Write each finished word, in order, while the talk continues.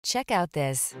Check out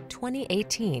this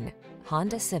 2018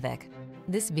 Honda Civic.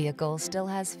 This vehicle still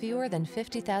has fewer than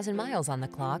 50,000 miles on the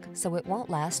clock, so it won't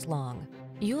last long.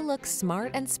 You'll look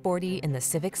smart and sporty in the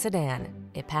Civic sedan.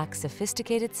 It packs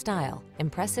sophisticated style,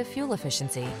 impressive fuel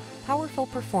efficiency, powerful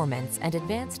performance, and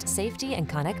advanced safety and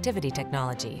connectivity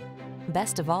technology.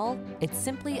 Best of all, it's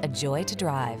simply a joy to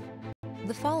drive.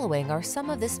 The following are some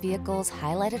of this vehicle's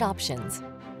highlighted options: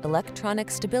 electronic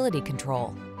stability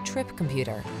control, trip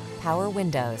computer, power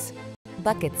windows,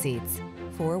 bucket seats,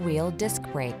 four-wheel disc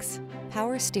brakes,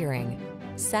 power steering.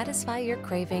 Satisfy your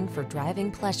craving for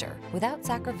driving pleasure without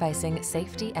sacrificing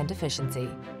safety and efficiency.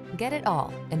 Get it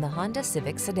all in the Honda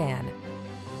Civic sedan.